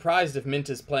wouldn't be surprised if Mint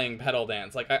is playing Petal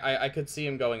Dance. Like, I could see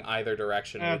him going either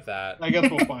direction with that. I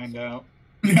guess we'll find out.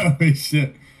 Yeah,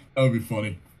 shit. That would be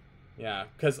funny. Yeah,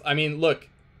 because, I mean, look,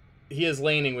 he is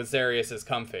laning with Zarius as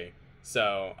Comfey.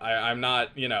 So, I'm not,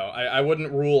 I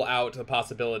wouldn't rule out the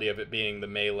possibility of it being the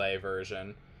melee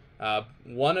version.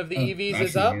 One of the Eevees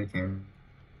is up. And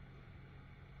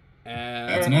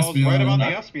that's an Espeon. Right on the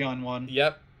Espeon one.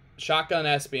 Yep. Shotgun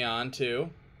Espeon,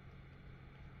 too.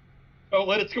 Don't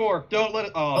let it score. Don't let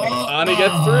it... Ani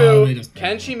gets through.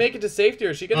 Can she make it to safety,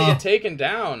 or is she going to get taken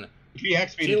down? She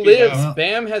lives.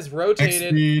 Bam has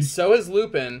rotated. So has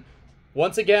Lupin.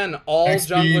 Once again, all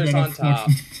junglers on top.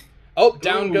 Oh,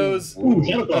 down goes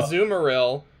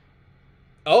Azumarill.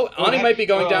 Oh, Ani might be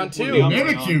going down too.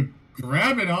 Mimikyu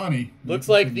grabbing Ani. Looks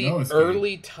like the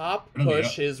early top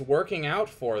push is working out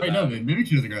for them. Wait, no,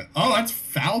 Mimikyu doesn't go. Oh, that's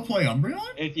foul play Umbreon?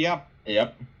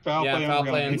 Yep. Foul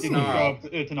play and Snarl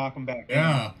to knock him back.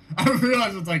 Yeah. I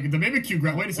realized it's like the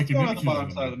Mimikyu... Wait a second. On the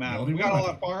bottom side of the map. We got a lot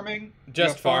of farming.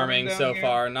 Just farming so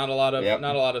far. Not a lot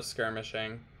of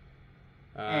skirmishing.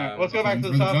 Let's go back to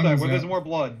the top side where there's more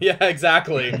blood. Yeah,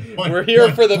 exactly. We're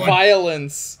here for the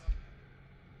violence.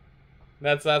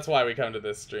 That's why we come to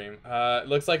this stream. It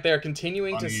looks like they're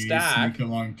continuing to stack.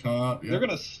 Along top. They're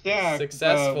gonna stack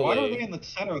successfully. Why are they in the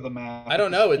center of the map? I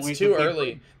don't know. It's too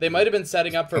early. They might have been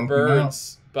setting up for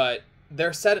birds, but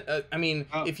they're set. I mean,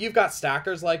 if you've got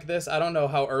stackers like this, I don't know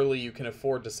how early you can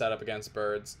afford to set up against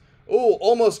birds. Ooh,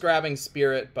 almost grabbing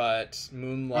Spirit, but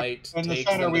Moonlight in takes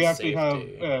the center. them We to actually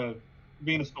safety. have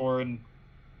Venusaur and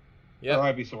or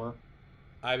Ivysaur.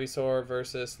 Ivysaur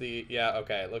versus the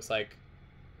okay. It looks like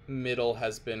middle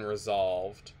has been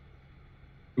resolved.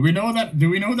 Do we know what that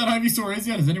Ivysaur is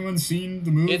yet? Has anyone seen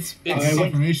the move? It's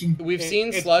confirmation. We've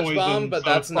seen Sludge Bomb, but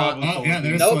that's not. Oh yeah,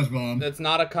 there's nope, Sludge Bomb. That's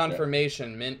not a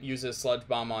confirmation. Mint uses Sludge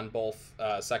Bomb on both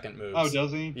second moves. Oh,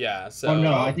 does he? Yeah. So. Oh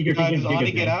no, I think you're thinking. Does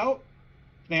Ani get out?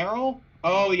 Snarl?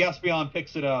 Oh, the Espeon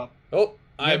picks it up. Oh,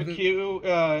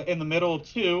 Mimikyu in the middle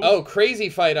too. Oh, crazy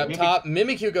fight up top.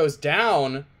 Mimikyu goes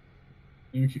down.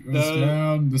 Mimikyu goes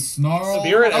down. The Snarl.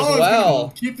 Spirit as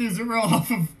well. Keep the Azumarill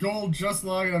off of gold just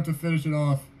long enough to finish it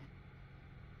off.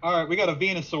 All right, we got a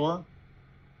Venusaur.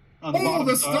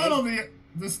 The stun on the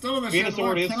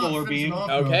Venusaur is Solar Beam.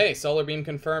 Okay, Solar Beam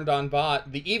confirmed on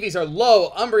bot. The Eevees are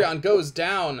low. Umbreon goes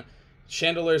down.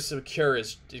 Chandeler's Secure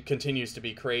continues to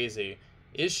be crazy.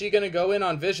 Is she going to go in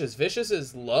on Vicious? Vicious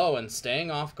is low and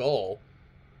staying off goal.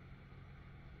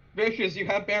 Vicious, you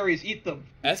have berries, eat them.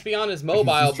 Espeon is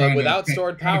mobile, but without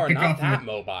stored power, not that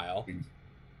mobile.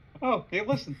 Oh, hey,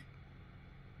 listen.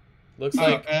 Looks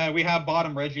like we have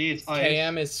bottom Reggie. It's ice.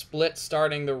 KM is split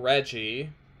starting the Reggie.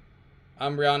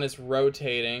 Umbreon is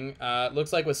rotating.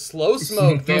 Looks like with Slow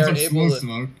Smoke, they're able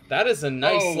to... That is a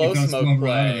nice Slow Smoke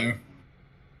play.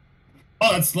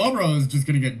 Oh, that Slowbro is just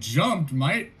going to get jumped,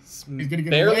 might. He's gonna get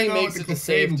barely makes it to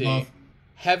safety. Buff.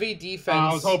 Heavy defense.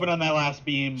 I was hoping on that last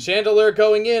beam. Chandelure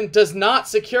going in does not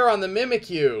secure on the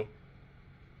Mimikyu.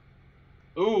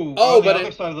 Ooh. Oh, but the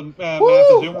other side of the map,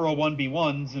 Azumarill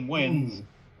 1v1s and wins. Ooh.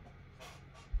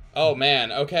 Oh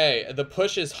man. Okay, the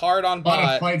push is hard on bot. A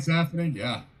lot of fights happening.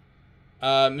 Yeah.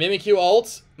 Mimikyu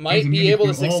ult might be able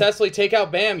to successfully take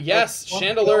out Bam. Yes,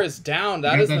 Chandelure is down.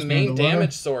 That is the main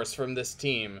damage source from this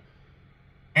team.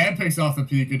 And picks off the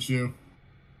Pikachu.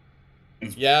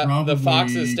 Yeah, the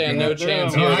Foxes stand no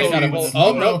chance here. They gotta pull.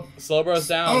 Oh, nope. Slowbro's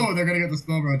down. Oh, they're gonna get the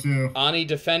Slowbro too. Ani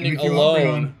defending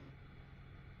alone.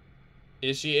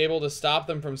 Is she able to stop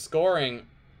them from scoring?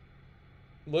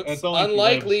 Looks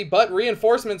unlikely, but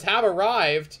reinforcements have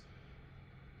arrived.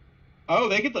 Oh,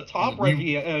 they get the top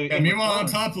Reggie. Meanwhile, on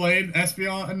top lane,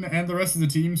 Espeon and the rest of the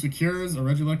team secures a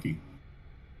Regieleki.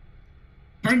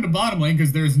 turn to bottom lane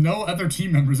because there's no other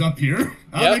team members up here.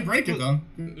 They break it though.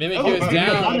 Mimikyu is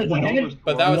down,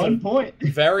 but that was a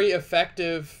very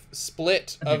effective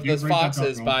split of the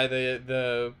Foxes by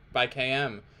by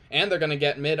KM, and they're gonna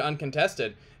get mid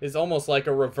uncontested. It's almost like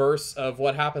a reverse of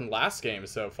what happened last game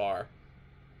so far.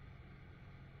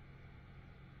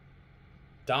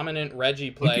 Dominant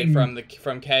Reggie play from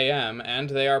KM, and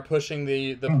they are pushing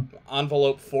the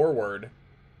envelope forward.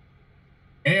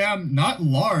 Not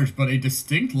large, but a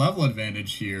distinct level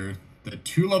advantage here. The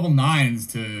 2 level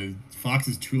 9s to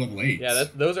Fox's 2 level 8s. Yeah,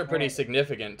 those are pretty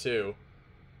significant too.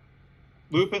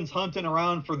 Lupin's hunting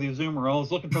around for the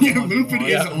Azumarill. Looking for the Lupin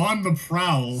is on the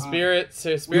prowl. Spirit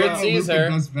sees her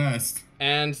does best.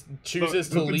 and chooses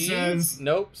to leave. Says,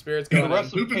 nope, Spirit's going in.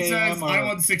 Lupin says, I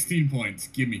want 16 points.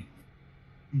 Give me.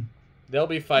 They'll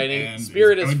be fighting. And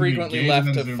Spirit is frequently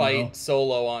left to fight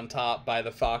solo on top by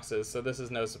the Foxes, so this is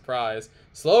no surprise.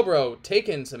 Slowbro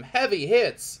taking some heavy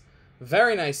hits.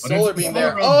 Very nice solar beam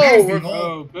there.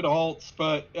 Oh, good ults,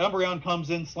 but Umbreon comes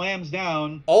in, slams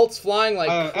down. Ults flying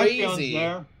like crazy.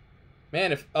 There.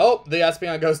 Man, the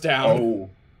Espeon goes down.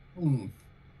 Ooh.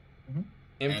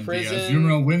 Imprison. And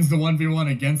Azumarill wins the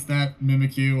 1v1 against that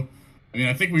Mimikyu. I mean,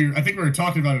 I think we were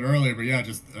talking about it earlier, but yeah,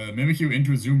 just Mimikyu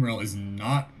into Azumarill is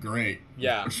not great.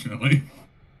 Yeah. Unfortunately.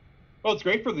 Well, it's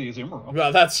great for the Azumarill.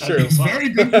 Well, that's true. It's very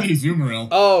good for the Azumarill.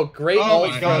 Oh, great ult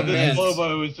my God, from this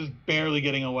Slobo is just barely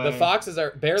getting away. The Foxes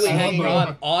are barely hanging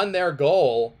on their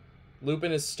goal.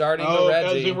 Lupin is starting the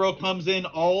Reggie. Azumarill comes in,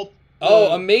 ult.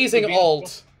 Amazing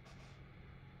ult.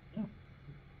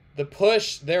 The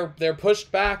push, they're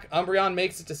pushed back. Umbreon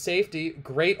makes it to safety.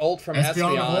 Great ult from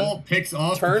Espeon. Picks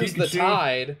off turns the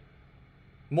tide.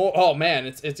 Oh man,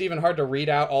 it's even hard to read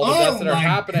out all the deaths that are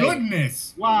happening. Oh my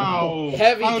goodness! Wow.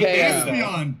 Heavy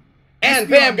KM. And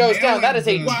Bam goes down. That is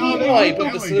a team wipe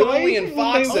of the Cerulean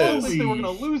Foxes. They were gonna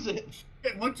lose it.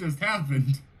 What just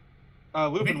happened?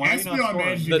 Lupin, why are you not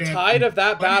scoring? The tide of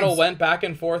that battle went back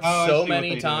and forth so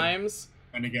many times.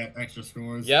 And to get extra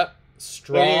scores. Yep.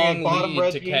 Strong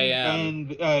lead to KM. And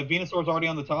Venusaur's already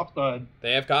on the top side.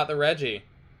 They have got the Reggie.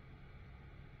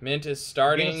 Mint is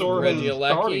starting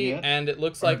Regieleki, and it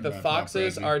looks like the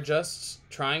Foxes are just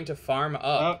trying to farm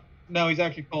up. No, he's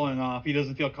actually pulling off. He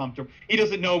doesn't feel comfortable. He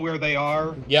doesn't know where they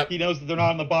are. Yep. He knows that they're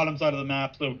not on the bottom side of the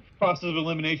map, so process of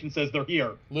elimination says they're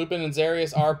here. Lupin and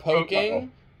Zarius are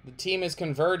poking. The team is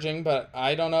converging, but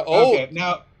I don't know. Okay,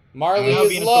 now Marley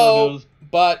is low,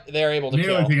 but they're able to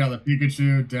kill. Take out the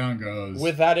Pikachu, down goes.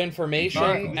 With that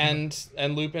information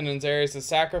and Lupin and Zarius'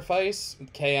 sacrifice,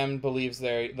 KM believes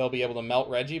they'll be able to melt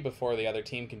Reggie before the other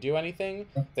team can do anything.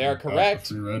 They are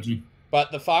correct,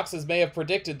 but the Foxes may have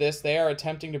predicted this. They are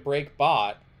attempting to break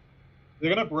bot.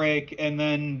 They're going to break, and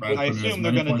then I assume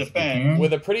they're going to defend.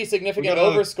 With a pretty significant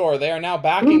overscore, they are now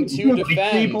backing to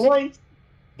defend.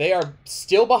 They are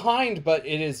still behind, but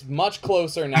it is much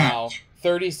closer now.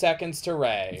 30 seconds to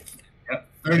Ray. Yep,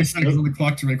 30 seconds on the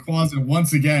clock to Rayquaza.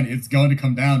 Once again, it's going to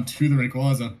come down to the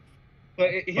Rayquaza.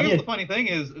 But here's the funny thing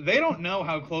is, they don't know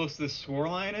how close this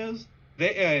scoreline is.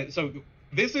 So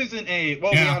this isn't we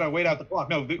gotta wait out the clock.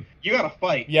 No, you gotta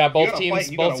fight. Yeah, both teams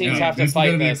have to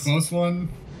fight this. Be a close one.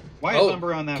 Why is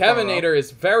Umbreon that Kevinator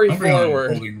is very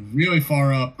forward. Holding really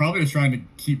far up. Probably just trying to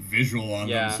keep visual on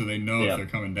them so they know if they're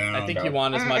coming down. I think you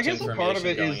want as much information. Part of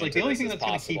it is like the only thing that's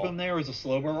going to keep them there is a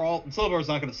Slowbro ult, and Slowbro's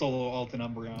not going to solo ult in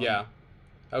Umbreon. Yeah.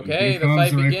 Okay, the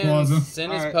fight begins.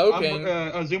 Sin is poking.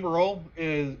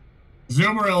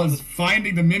 Azumarill is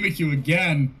finding the Mimikyu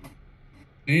again.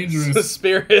 Dangerous. The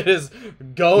Spirit is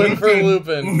going for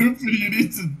Lupin. Lupin, you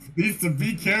needs to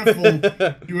be careful.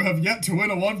 You have yet to win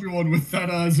a 1v1 with that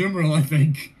Azumarill, I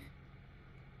think.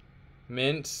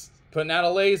 Mint putting out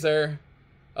a laser.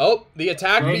 Oh, the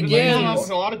attack begins.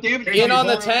 A lot of damage. In on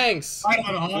the tanks.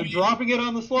 They're dropping it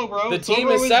on the Slowbro. The team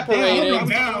is separated.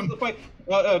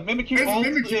 Mimikyu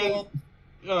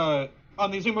ult on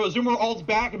the Azumarill. Azumarill ults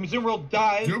back, and Azumarill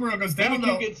dies. Azumarill goes down,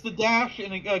 Mimikyu gets the dash,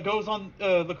 and it goes on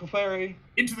the Clefairy.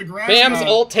 Into the grass. Bam's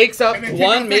ult takes up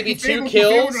one, maybe two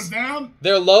kills.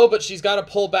 They're low, but she's got to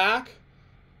pull back.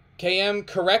 KM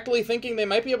correctly thinking they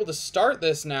might be able to start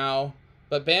this now.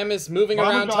 But Bam is moving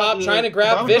around top, trying to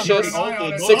grab Vicious.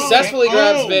 Successfully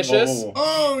grabs Vicious.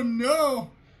 Oh, no.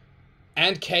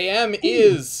 And KM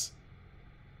is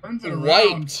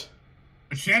wiped.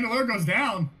 The Chandelier goes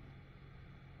down.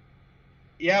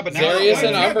 Yeah, but now Zarius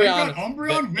and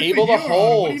Umbreon able to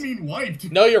hold. What do you mean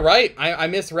wiped? No, you're right. I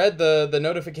misread the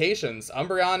notifications.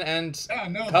 Umbreon and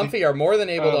Comfy are more than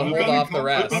able to hold off the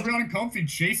rest. Umbreon and Comfy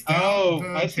chase down.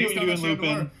 I see what you're doing,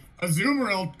 Lupin.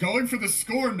 Azumarill going for the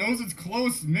score, knows it's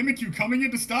close. Mimikyu coming in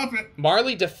to stop it.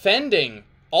 Marley defending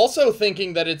also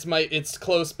thinking that it's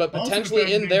close, but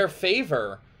potentially in their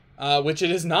favor, which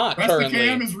it is not currently. The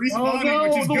rest of KM is respawning,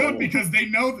 which is good because they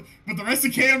know. But the rest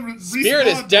of KM Spirit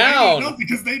is down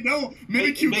because they know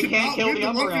Mimikyu cannot win the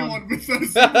 1v1 with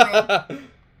those.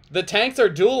 The tanks are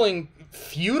dueling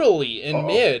futilely in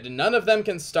mid. None of them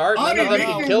can start. None of them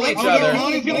can kill each other.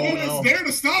 It's there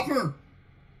to stop her.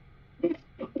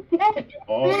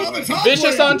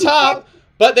 Vicious on top,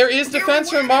 but there is defense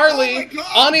from Marley.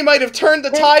 Ani might have turned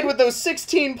the tide with those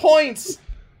 16 points.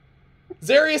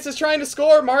 Zarius is trying to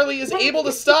score. Marley is able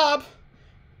to stop.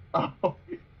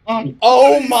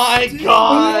 Oh my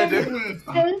god!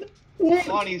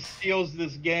 Ani steals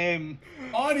this game.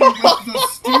 Ani with the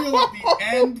steal at the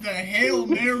end, the Hail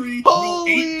Mary, will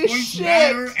 8 points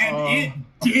matter, and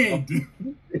it did.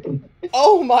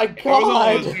 Oh my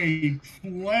god! It was a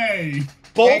play.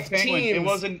 Both teams. It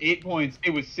wasn't 8 points. It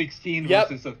was 16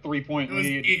 versus a 3-point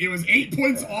lead. It was 8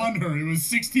 points on her. It was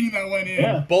 16 that went in.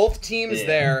 Yeah. Both teams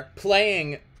there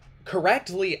playing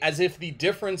correctly as if the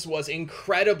difference was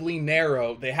incredibly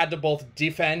narrow. They had to both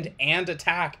defend and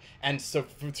attack. And so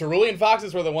Cerulean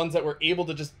Foxes were the ones that were able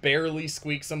to just barely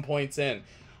squeak some points in.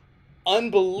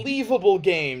 Unbelievable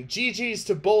game. GG's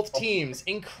to both teams.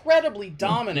 Incredibly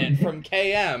dominant from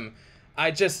KM.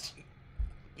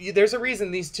 There's a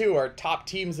reason these two are top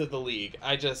teams of the league.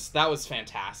 That was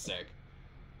fantastic.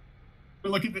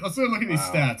 Let's look at these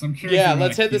stats. I'm curious. Yeah,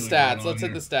 let's hit the stats. Let's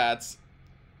hit the stats.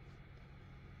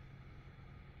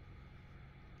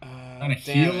 Amount of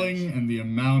healing and the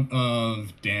amount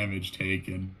of damage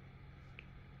taken.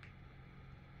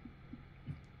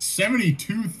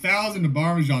 72,000 to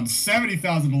Barmajon,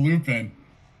 70,000 to Lupin.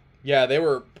 Yeah, they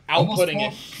were outputting a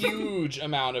huge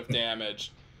amount of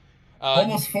damage.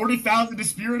 Almost 40,000 to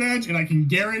Spirit Edge, and I can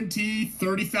guarantee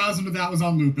 30,000 of that was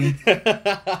on Lupin.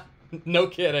 No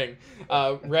kidding.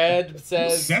 Red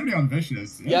says 70 on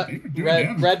Vicious. Yeah,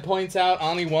 yep. Red points out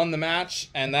Ani won the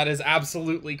match, and that is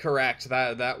absolutely correct.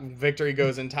 That victory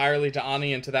goes entirely to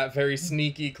Ani and to that very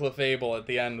sneaky Clefable at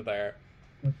the end there.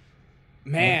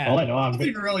 Man, all I know, I'm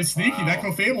even really sneaky. Wow. That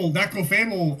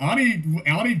Clefable,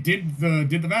 Ani did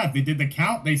the math. They did the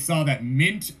count. They saw that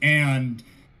Mint and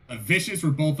Vicious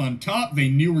were both on top. They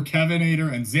knew where Kevinator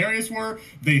and Zarius were.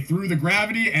 They threw the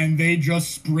gravity and they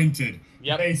just sprinted.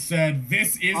 Yep. They said,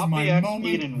 "This is my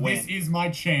moment. This is my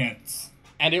chance."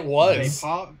 And it was.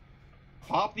 They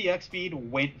popped the X speed,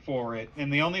 went for it,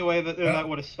 and the only way that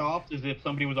would have stopped is if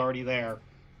somebody was already there.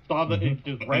 Saw the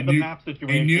just read the map situation.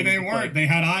 They knew they weren't. Like, they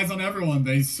had eyes on everyone.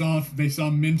 They saw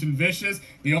Mint and Vicious.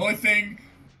 The only thing,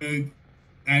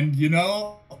 and you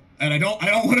know. And I don't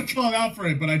want to call him out for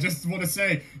it, but I just want to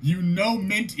say,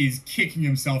 Mint is kicking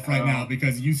himself right now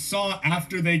because you saw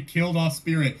after they killed off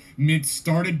Spirit, Mint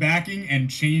started backing and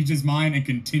changed his mind and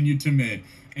continued to mid.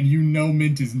 And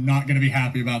Mint is not going to be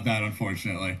happy about that,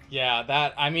 unfortunately. Yeah,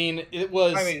 it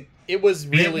was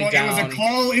really down. It was a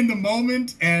call in the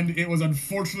moment, and it was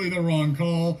unfortunately the wrong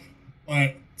call,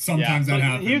 but sometimes that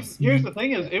happens. Here's the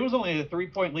thing is, it was only a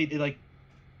 3-point lead. Like,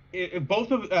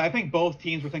 I think both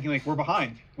teams were thinking like we're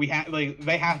behind. They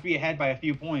have to be ahead by a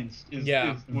few points. Is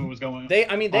what was going on. They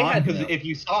had because if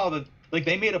you saw that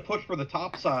they made a push for the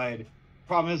top side.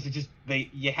 Problem is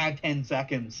you had 10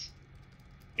 seconds.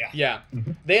 Yeah.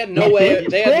 They had no way.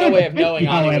 They had no way of knowing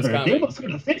Ani was coming. They almost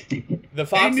got a 60. The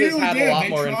Foxes had a lot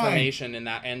more information in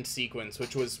that end sequence,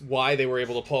 which was why they were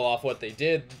able to pull off what they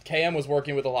did. KM was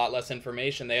working with a lot less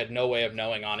information. They had no way of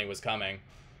knowing Ani was coming.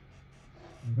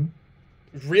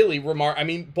 Really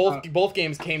both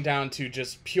games came down to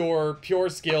just pure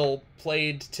skill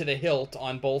played to the hilt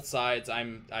on both sides.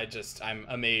 I'm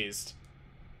amazed.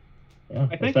 Yeah,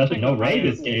 especially no Ray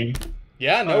this game.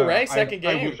 Yeah, no Ray second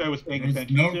game. I wish I was paying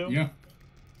attention to.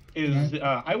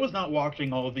 Yeah. I was not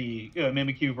watching all the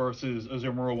Mimikyu versus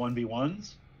Azumura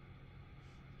 1v1s,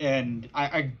 and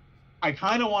I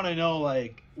kind of want to know,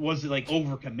 like, was it like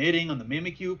overcommitting on the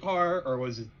Mimikyu part, or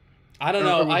was it? I don't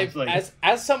know.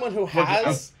 As someone who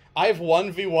I've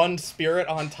 1v1 Spirit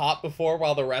on top before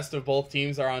while the rest of both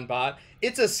teams are on bot.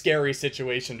 It's a scary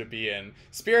situation to be in.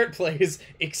 Spirit plays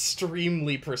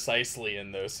extremely precisely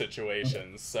in those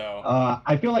situations, so...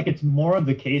 I feel like it's more of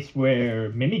the case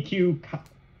where Mimikyu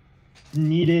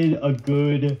needed a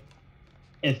good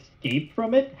escape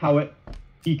from it,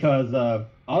 because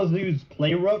Azu's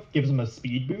play rough gives him a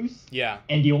speed boost. Yeah.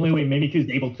 And the only way Mimikyu is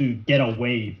able to get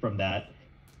away from that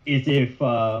is if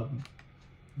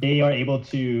they are able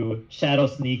to shadow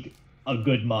sneak a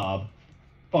good mob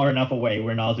far enough away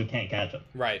where Nazu can't catch him.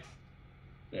 Right.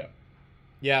 Yeah.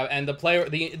 Yeah, and the player,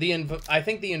 I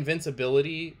think the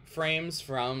invincibility frames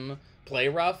from play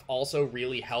rough also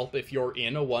really help if you're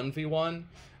in a 1v1.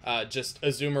 Just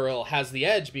Azumarill has the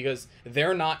edge because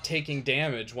they're not taking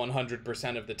damage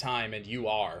 100% of the time, and you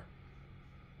are.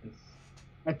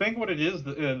 I think what it is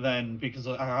then, because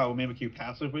of how Mimikyu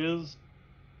passive is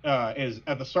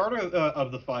at the start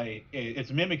of the fight,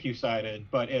 it's Mimikyu sided,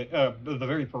 but the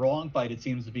very prolonged fight, it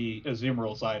seems to be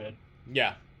Azumarill sided.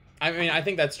 Yeah. I mean, I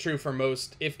think that's true for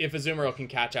most, if Azumarill can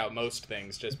catch out most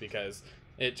things, just because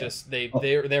it just,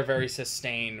 they're very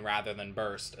sustain rather than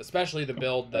burst, especially the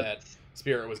build that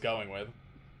Spirit was going with.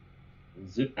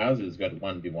 Azu's got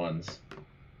 1v1s.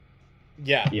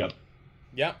 Yeah. Yep.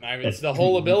 Yep. I mean, it's the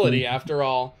whole ability after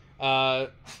all.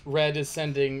 Red is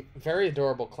sending very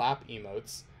adorable clap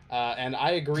emotes. And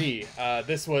I agree.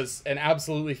 This was an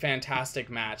absolutely fantastic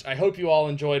match. I hope you all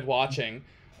enjoyed watching.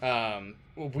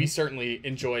 We certainly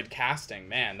enjoyed casting.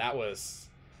 Man, that was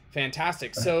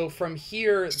fantastic. So from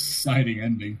here... Exciting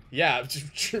ending. Yeah,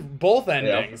 both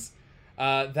endings.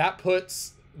 Yeah. That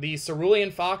puts the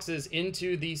Cerulean Foxes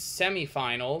into the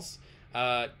semifinals.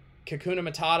 Kakuna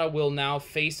Matata will now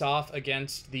face off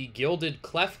against the Gilded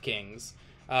Clef Kings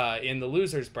in the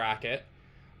losers bracket.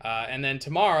 And then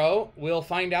tomorrow, we'll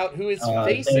find out who is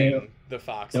facing the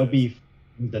Foxes. They'll be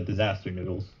the Disaster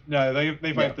Noodles. No,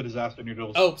 they fight the Disaster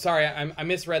Noodles. Oh, sorry, I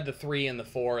misread the 3 and the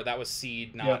 4. That was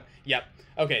Seed, not... Yep.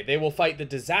 Okay, they will fight the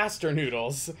Disaster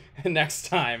Noodles next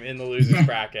time in the losers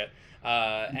bracket.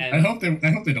 And I hope they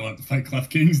don't have to fight Clef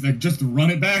Kings. They just run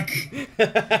it back.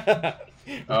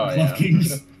 Clef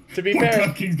Kings. To be fair,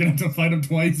 Clef Kings gonna have to fight them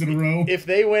twice in a row. If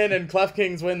they win and Clef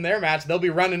Kings win their match, they'll be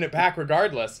running it back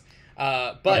regardless.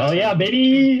 But oh yeah,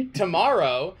 baby!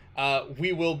 Tomorrow,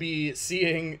 we will be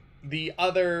seeing the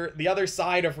other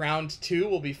side of round 2.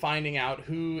 We'll be finding out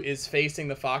who is facing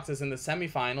the Foxes in the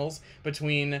semifinals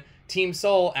between Team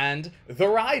Soul and the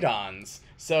Rhydons.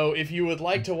 So if you would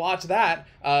like to watch that,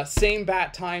 same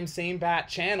bat time, same bat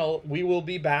channel, we will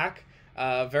be back.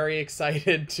 Very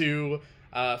excited to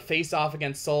face off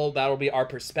against Soul. That'll be our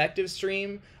perspective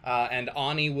stream, and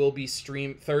Ani will be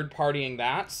third-partying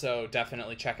that, so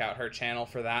definitely check out her channel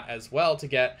for that as well to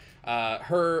get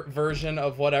her version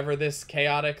of whatever this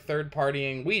chaotic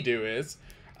third-partying we do is.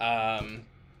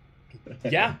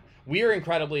 Yeah, we are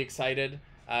incredibly excited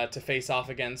to face off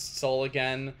against Soul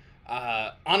again.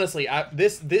 Honestly,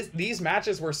 these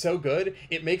matches were so good,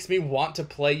 it makes me want to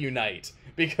play Unite.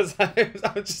 Because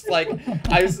I'm just like,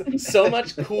 I was so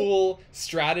much cool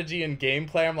strategy and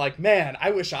gameplay. I'm like, man,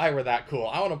 I wish I were that cool.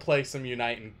 I want to play some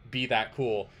Unite and be that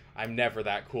cool. I'm never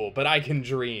that cool, but I can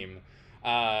dream.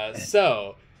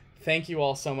 So, thank you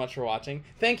all so much for watching.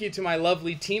 Thank you to my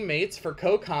lovely teammates for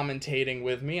co-commentating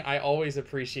with me. I always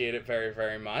appreciate it very,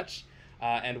 very much.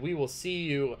 And we will see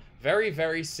you very,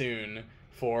 very soon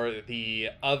for the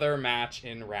other match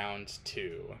in round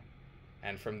 2.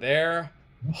 And from there...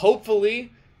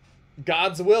 hopefully,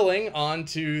 God's willing, on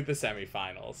to the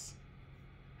semifinals.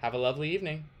 Have a lovely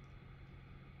evening.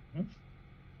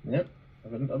 Yep.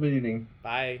 Have a lovely evening.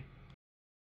 Bye.